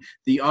alone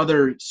the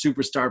other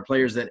superstar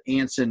players that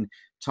Anson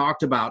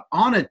talked about.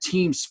 On a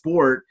team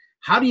sport,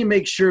 how do you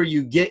make sure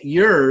you get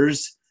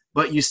yours,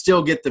 but you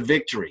still get the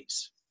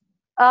victories?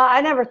 I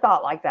never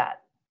thought like that.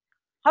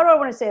 How do I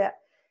want to say that?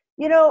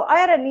 I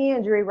had a knee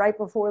injury right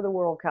before the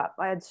World Cup.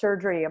 I had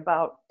surgery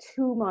about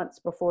 2 months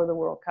before the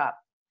World Cup.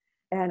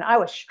 And I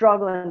was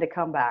struggling to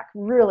come back,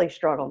 really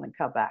struggling to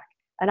come back.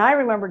 And I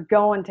remember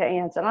going to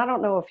Anson. I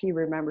don't know if he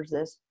remembers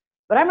this,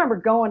 but I remember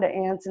going to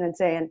Anson and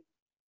saying,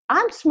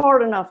 I'm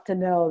smart enough to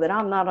know that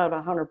I'm not at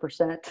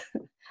 100%,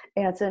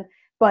 Anson,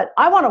 but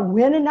I want to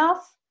win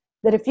enough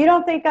that if you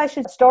don't think I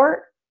should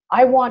start,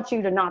 I want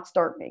you to not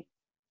start me.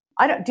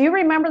 Do you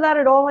remember that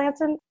at all,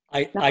 Anson?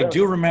 I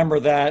do remember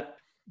that,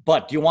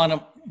 but do you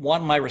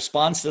want my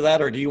response to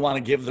that, or do you want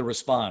to give the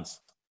response?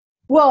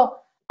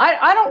 Well,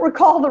 I don't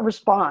recall the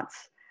response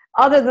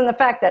other than the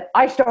fact that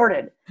I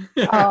started.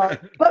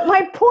 But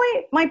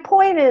my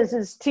point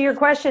is to your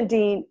question,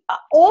 Dean,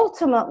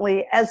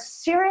 ultimately, as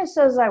serious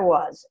as I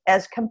was,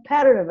 as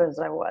competitive as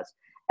I was,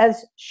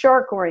 as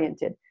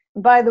shark-oriented.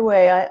 By the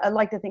way, I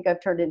like to think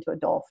I've turned into a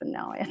dolphin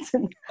now,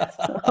 Anson.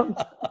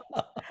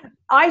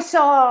 I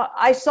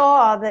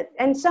saw that,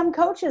 and some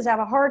coaches have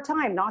a hard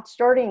time not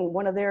starting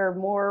one of their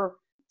more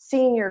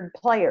senior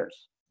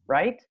players,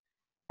 right?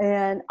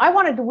 And I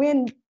wanted to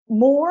win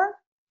more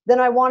than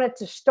I wanted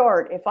to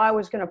start if I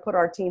was going to put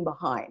our team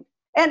behind.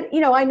 And,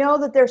 I know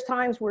that there's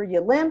times where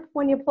you limp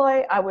when you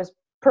play. I was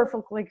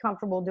perfectly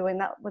comfortable doing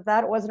that with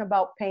that. It wasn't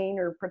about pain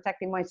or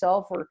protecting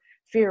myself or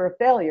fear of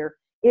failure.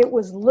 It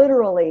was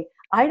literally,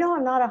 I know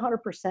I'm not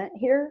 100%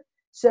 here,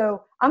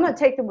 so I'm going to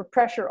take the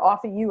pressure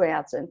off of you,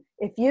 Anson.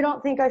 If you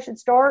don't think I should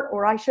start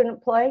or I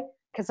shouldn't play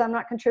because I'm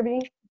not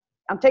contributing,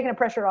 I'm taking the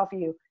pressure off of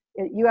you.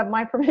 You have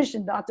my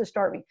permission not to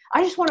start me.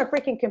 I just want to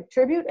freaking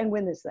contribute and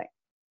win this thing.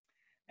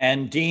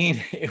 And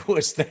Dean, it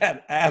was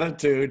that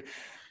attitude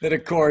that,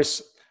 of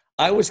course,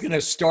 I was going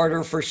to start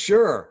her for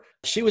sure.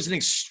 She was an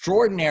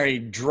extraordinary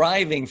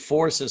driving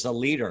force as a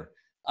leader.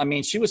 I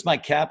mean, she was my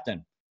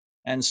captain.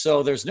 And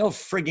so there's no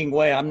frigging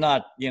way I'm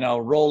not,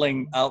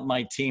 rolling out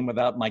my team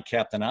without my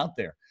captain out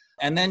there.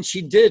 And then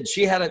she did.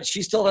 She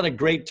still had a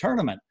great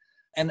tournament.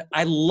 And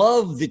I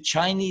love the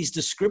Chinese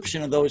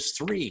description of those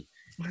three.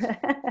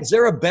 Is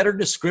there a better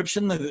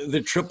description?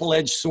 The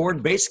triple-edged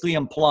sword, basically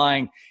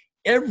implying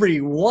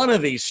every one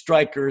of these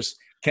strikers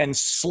can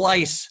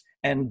slice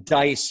and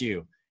dice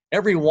you.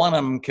 Every one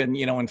of them can,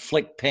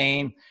 inflict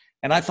pain.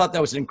 And I thought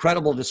that was an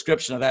incredible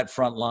description of that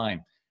front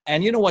line.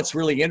 And you know what's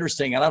really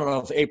interesting, and I don't know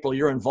if, April,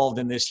 you're involved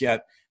in this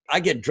yet. I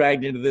get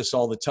dragged into this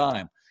all the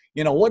time.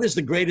 What is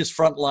the greatest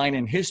front line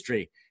in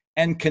history?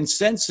 And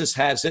consensus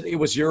has it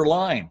was your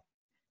line.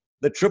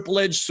 The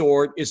triple-edged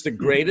sword is the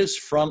greatest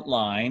front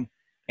line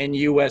in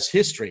U.S.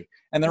 history.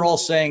 And they're all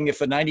saying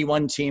if a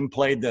 91 team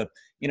played the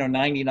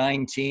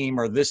 99 team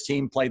or this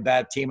team played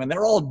that team, and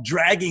they're all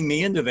dragging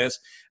me into this.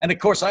 And, of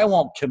course, I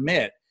won't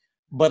commit.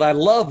 But I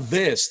love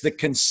this. The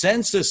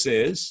consensus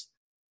is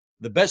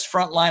the best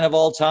front line of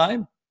all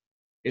time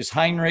is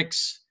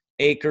Heinrichs,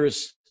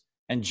 Akers,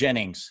 and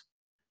Jennings.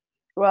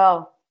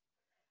 Well,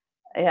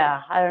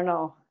 yeah, I don't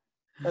know.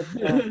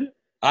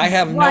 I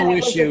have no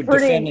issue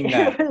defending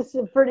that. It was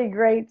a pretty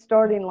great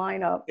starting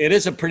lineup. It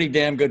is a pretty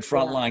damn good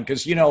front line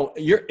because,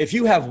 if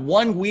you have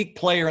one weak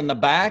player in the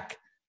back,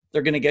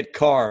 they're going to get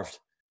carved.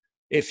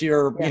 If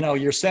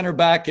your center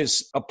back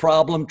is a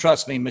problem,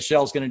 trust me,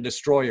 Michelle's going to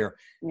destroy her.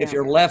 Yeah. If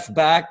your left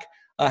back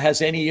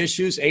has any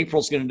issues,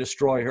 April's going to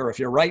destroy her. If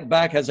your right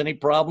back has any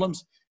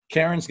problems,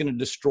 Karen's going to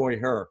destroy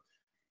her.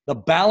 The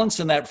balance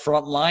in that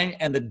front line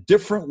and the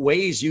different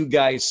ways you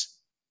guys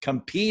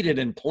competed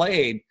and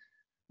played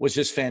was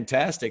just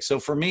fantastic. So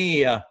for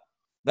me,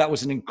 that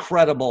was an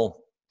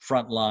incredible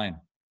front line.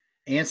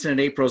 Anson and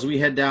April, as we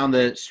head down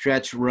the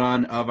stretch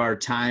run of our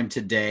time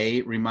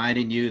today,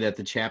 reminding you that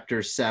the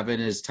Chapter 7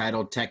 is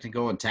titled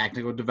Technical and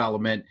Tactical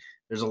Development.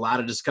 There's a lot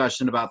of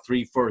discussion about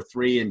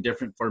 3-4-3 and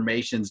different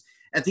formations.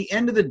 At the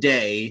end of the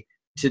day,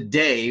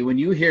 today, when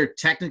you hear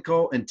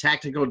technical and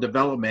tactical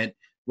development,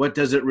 what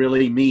does it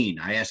really mean?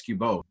 I ask you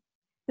both.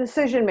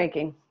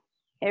 Decision-making.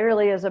 It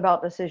really is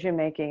about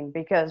decision-making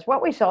because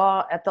what we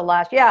saw at the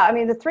last, the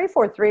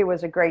 3-4-3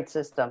 was a great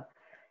system.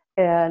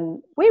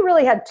 And we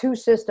really had two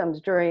systems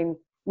during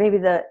maybe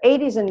the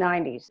 80s and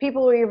 90s.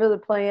 People were either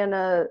playing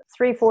a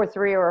 3-4-3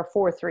 or a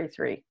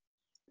 4-3-3.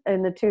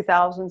 In the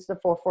 2000s, the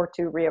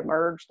 4-4-2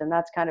 reemerged, and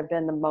that's kind of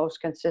been the most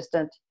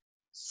consistent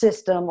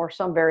system or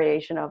some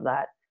variation of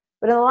that.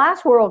 But in the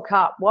last World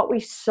Cup, what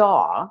we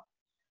saw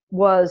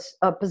was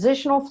a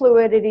positional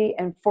fluidity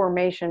and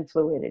formation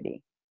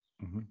fluidity.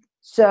 Mm-hmm.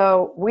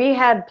 So we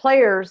had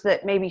players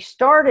that maybe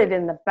started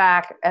in the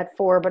back at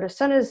 4, but as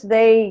soon as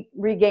they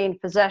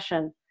regained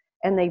possession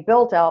and they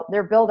built out,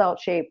 their build-out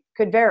shape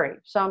could vary.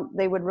 Some,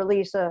 they would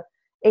release a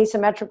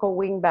asymmetrical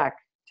wing back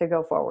to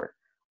go forward,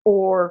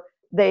 or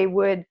they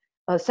would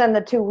send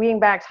the two wing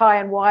backs high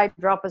and wide,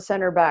 drop a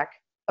center back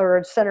or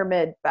a center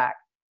mid back.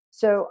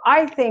 So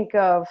I think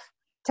of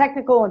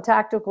technical and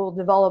tactical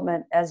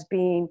development as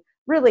being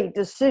really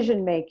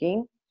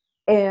decision-making.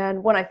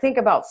 And when I think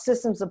about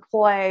systems of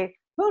play,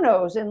 who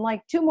knows, in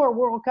like 2 more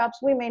World Cups,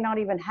 we may not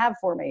even have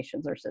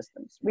formations or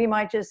systems. We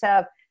might just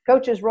have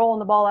coaches rolling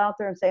the ball out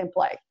there and saying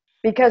play,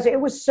 because it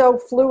was so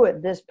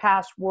fluid this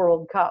past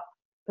World Cup.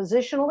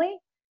 Positionally,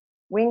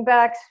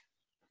 wingbacks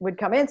would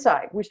come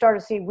inside. We started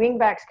to see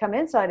wingbacks come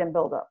inside and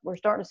build up. We're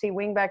starting to see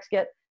wingbacks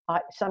get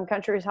some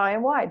countries high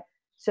and wide.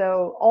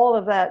 So all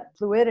of that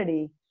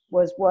fluidity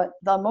was what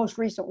the most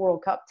recent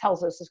World Cup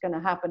tells us is going to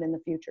happen in the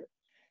future.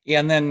 Yeah,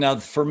 and then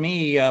for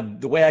me,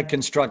 the way I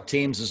construct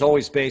teams is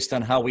always based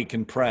on how we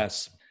can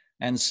press.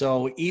 And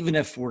so even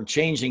if we're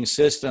changing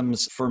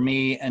systems, for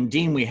me and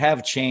Dean, we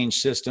have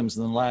changed systems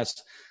in the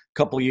last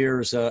couple of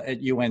years at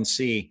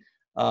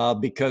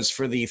UNC because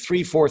for the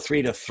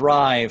 3-4-3 to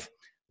thrive,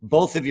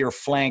 both of your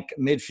flank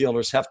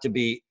midfielders have to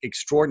be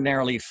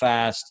extraordinarily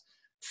fast,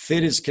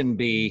 fit as can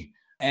be.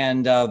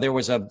 And there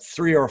was a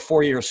 3 or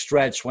 4 year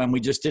stretch when we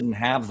just didn't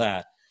have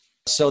that.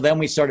 So then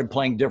we started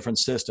playing different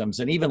systems.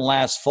 And even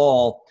last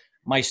fall,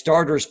 my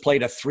starters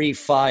played a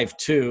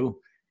 3-5-2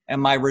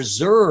 and my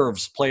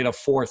reserves played a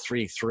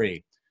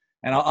 4-3-3.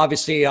 And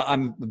obviously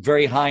I'm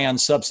very high on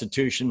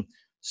substitution.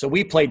 So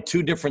we played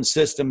 2 different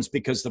systems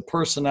because the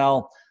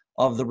personnel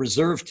of the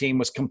reserve team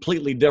was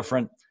completely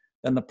different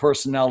than the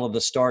personnel of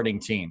the starting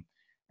team.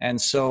 And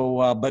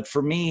so, but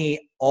for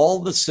me, all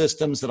the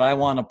systems that I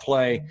want to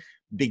play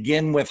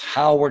begin with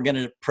how we're going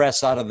to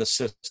press out of the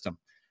system.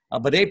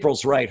 But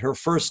April's right. Her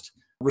first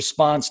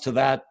response to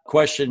that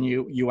question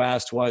you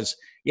asked was,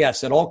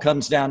 yes, it all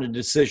comes down to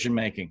decision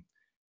making.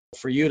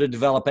 For you to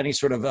develop any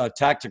sort of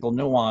tactical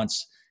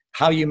nuance,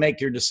 how you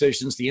make your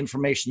decisions, the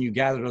information you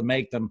gather to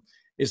make them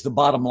is the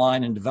bottom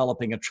line in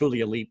developing a truly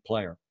elite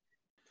player.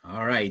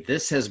 All right.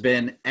 This has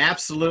been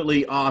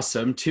absolutely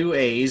awesome. 2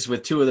 A's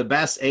with 2 of the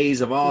best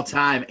A's of all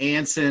time,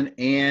 Anson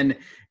and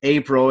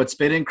April. It's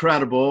been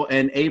incredible.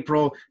 And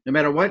April, no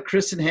matter what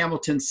Kristen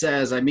Hamilton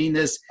says, I mean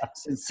this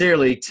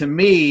sincerely, to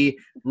me,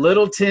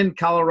 Littleton,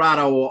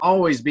 Colorado will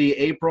always be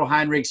April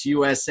Heinrichs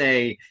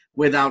USA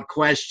without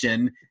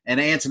question. And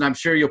Anson, I'm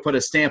sure you'll put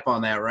a stamp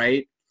on that,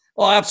 right?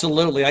 Oh,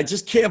 absolutely. I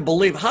just can't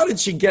believe, how did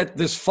she get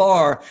this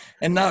far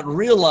and not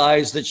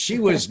realize that she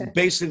was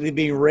basically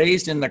being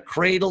raised in the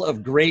cradle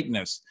of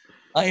greatness?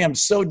 I am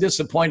so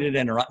disappointed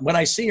in her. When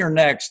I see her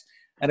next,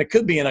 and it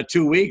could be in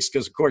 2 weeks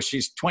because, of course,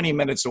 she's 20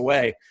 minutes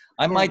away,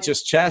 I might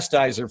just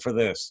chastise her for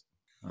this.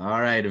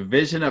 All right. A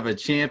vision of a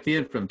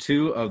champion from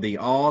 2 of the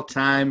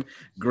all-time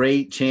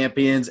great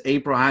champions.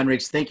 April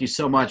Heinrichs, thank you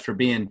so much for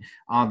being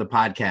on the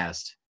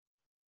podcast.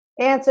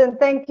 Anson,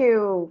 thank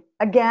you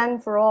again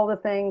for all the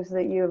things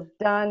that you've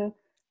done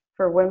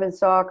for women's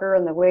soccer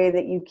and the way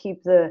that you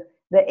keep the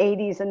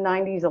 80s and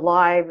 90s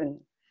alive and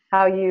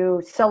how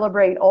you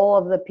celebrate all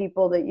of the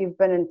people that you've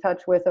been in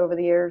touch with over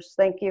the years.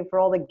 Thank you for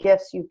all the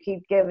gifts you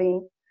keep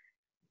giving.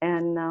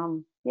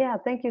 And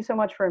thank you so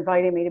much for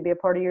inviting me to be a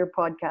part of your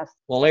podcast.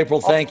 Well, April,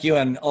 thank you.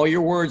 And all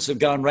your words have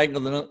gone right into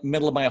the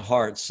middle of my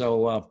heart.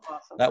 So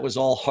Awesome. That was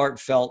all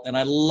heartfelt. And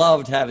I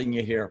loved having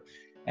you here.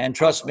 And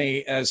trust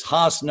me, as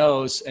Haas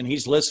knows, and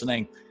he's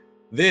listening,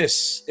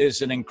 this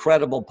is an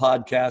incredible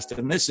podcast.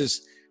 And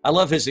I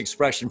love his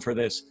expression for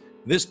this.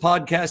 This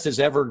podcast is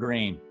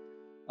evergreen.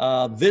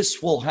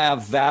 This will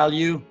have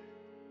value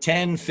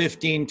 10,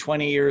 15,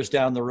 20 years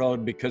down the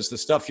road because the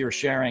stuff you're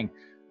sharing,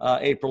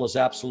 April, is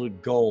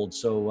absolute gold.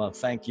 So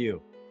thank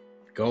you.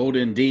 Gold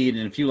indeed.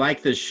 And if you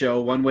like this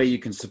show, one way you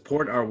can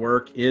support our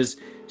work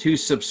is to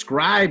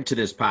subscribe to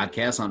this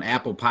podcast on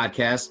Apple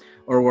Podcasts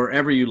or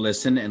wherever you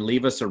listen and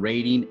leave us a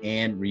rating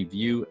and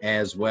review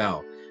as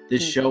well.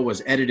 This show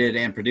was edited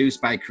and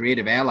produced by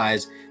Creative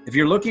Allies. If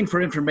you're looking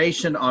for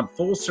information on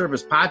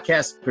full-service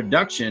podcast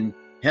production,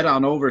 head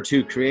on over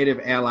to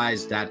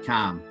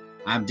creativeallies.com.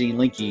 I'm Dean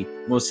Linke.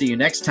 We'll see you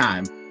next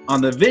time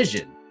on the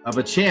Vision of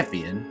a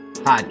Champion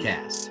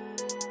podcast.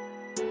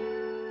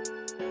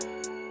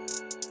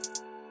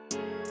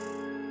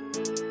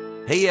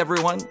 Hey,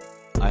 everyone.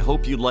 I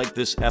hope you liked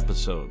this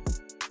episode.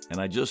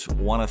 And I just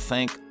want to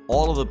thank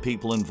all of the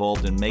people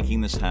involved in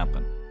making this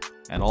happen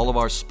and all of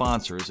our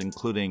sponsors,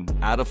 including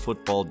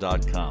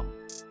outafootball.com.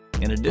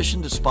 In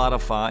addition to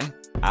Spotify,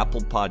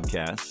 Apple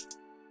Podcasts,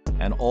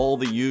 and all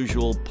the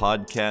usual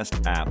podcast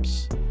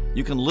apps,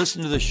 you can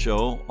listen to the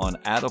show on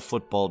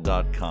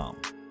outafootball.com,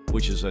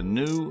 which is a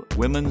new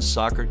women's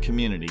soccer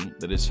community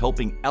that is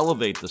helping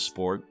elevate the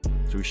sport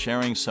through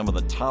sharing some of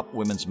the top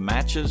women's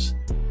matches,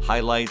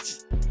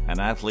 highlights,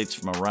 and athletes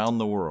from around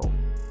the world.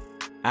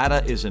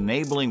 ATA is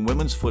enabling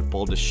women's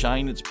football to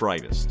shine its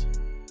brightest,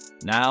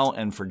 now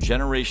and for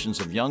generations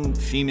of young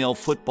female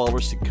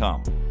footballers to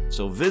come.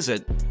 So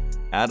visit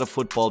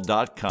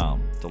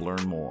atafootball.com to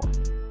learn more.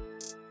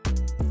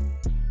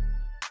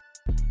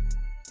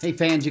 Hey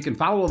fans, you can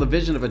follow the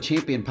Vision of a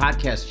Champion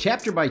podcast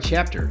chapter by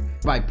chapter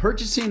by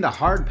purchasing the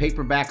hard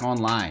paperback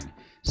online.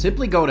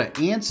 Simply go to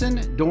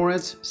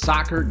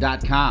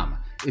AnsonDorranceSoccer.com.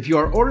 If you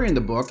are ordering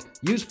the book,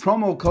 use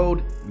promo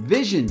code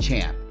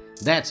VISIONCHAMP.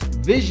 That's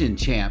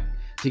VISIONCHAMP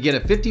to get a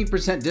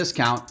 15%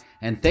 discount.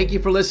 And thank you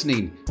for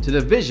listening to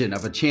the Vision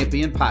of a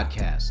Champion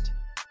podcast.